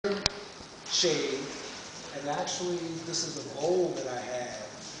shade. And actually, this is a bowl that I have.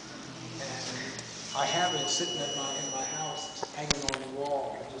 And I have it sitting in my house, hanging on the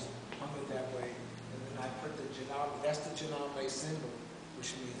wall. I just hung it that way. And then I put the Janame, that's the Janame symbol,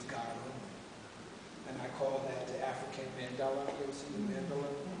 which means God only. And I call that the African mandala. You ever see the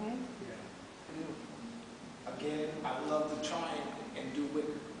mandala? Mm-hmm. Yeah. Again, I love to try and do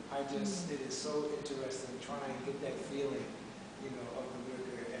wicker. It is so interesting to try and get that feeling, of the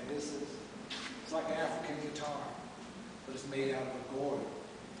wicker. And it's like an African guitar, but it's made out of a gourd.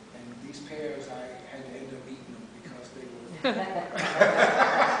 And these pears, I had to end up eating them because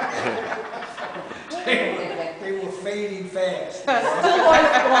they were fading fast. Still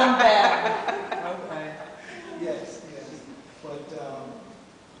life going bad. Okay. Yes. But,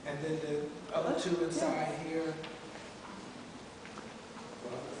 and then the other two inside here.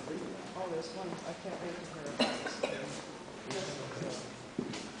 Oh, there's one. I can't wait to hear about this.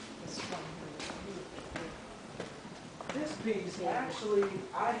 This piece, actually,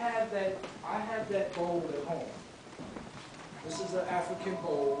 I have that bowl at home. This is an African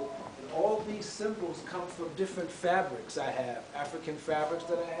bowl, and all these symbols come from different fabrics I have, African fabrics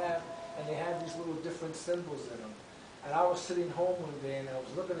that I have, and they have these little different symbols in them. And I was sitting home one day, and I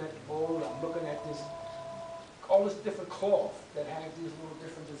was looking at the bowl, and I'm looking at all this different cloth that had these little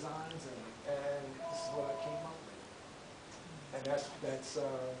different designs in it, and this is what I came up with. And that's what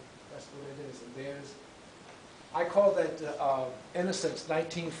it is. And I call that Innocence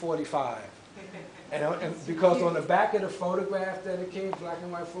 1945. And because on the back of the photograph that it came, black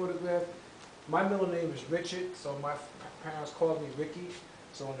and white photograph, my middle name is Richard, so my parents called me Ricky.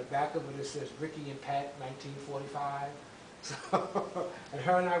 So on the back of it says Ricky and Pat 1945. So, and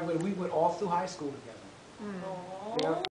her and I, we went all through high school together. Aww.